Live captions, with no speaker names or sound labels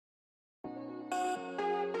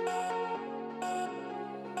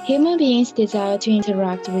Human beings desire to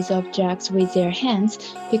interact with objects with their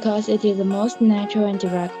hands because it is the most natural and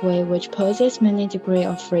direct way which poses many degrees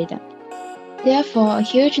of freedom. Therefore, a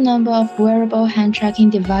huge number of wearable hand-tracking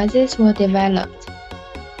devices were developed.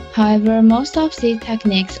 However, most of these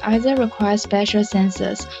techniques either require special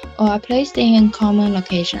sensors or are placed in uncommon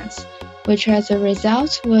locations, which as a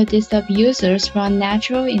result will disturb users from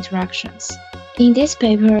natural interactions. In this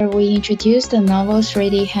paper, we introduced a novel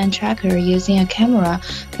 3D hand tracker using a camera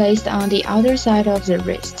placed on the outer side of the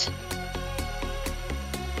wrist.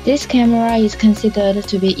 This camera is considered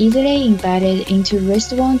to be easily embedded into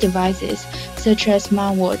wrist-worn devices, such as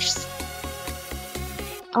smartwatches.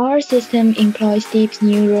 Our system employs deep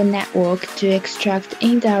neural network to extract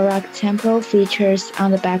indirect temporal features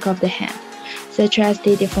on the back of the hand, such as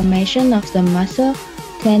the deformation of the muscle,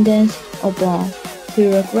 tendons, or bone,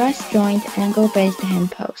 to regress joint angle-based hand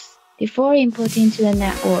pose. Before inputting to the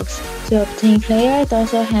networks to obtain clear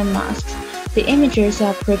dorsal hand masks, the images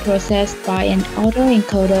are preprocessed by an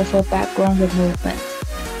autoencoder for background removal.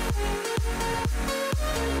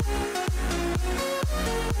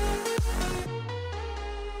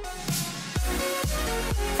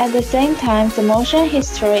 At the same time, the motion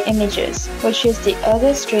history images, which is the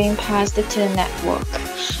other stream passed to the network,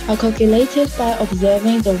 are calculated by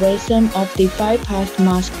observing the rhythm of the 5 past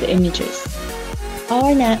masked images.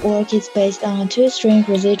 Our network is based on a 2-stream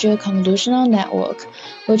residual convolutional network,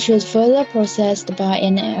 which is further processed by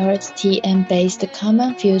an LSTM-based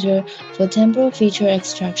common filter for temporal feature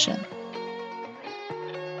extraction.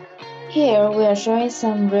 Here, we are showing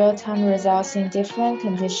some real-time results in different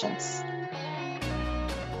conditions.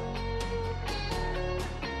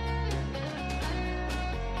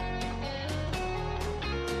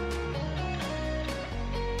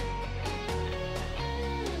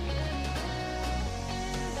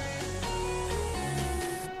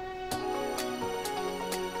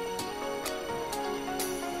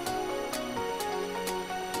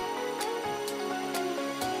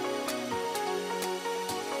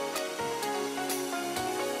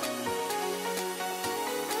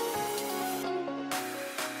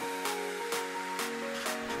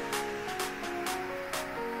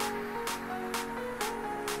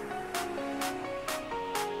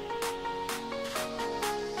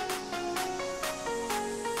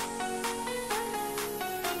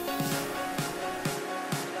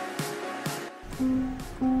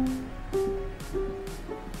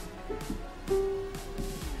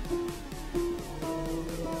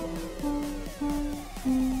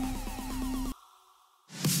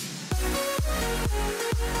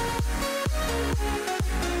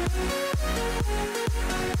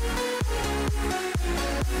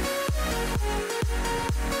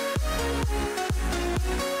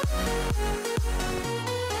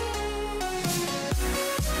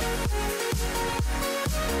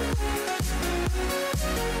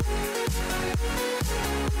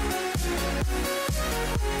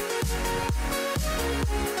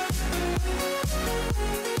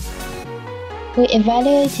 We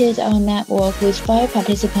evaluated our network with 5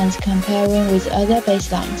 participants comparing with other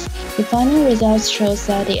baselines. The final results shows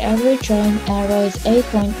that the average joint error is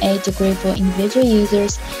 8.8 degrees for individual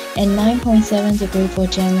users and 9.7 degrees for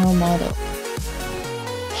general model.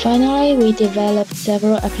 Finally, we developed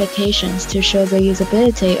several applications to show the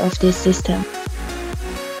usability of this system.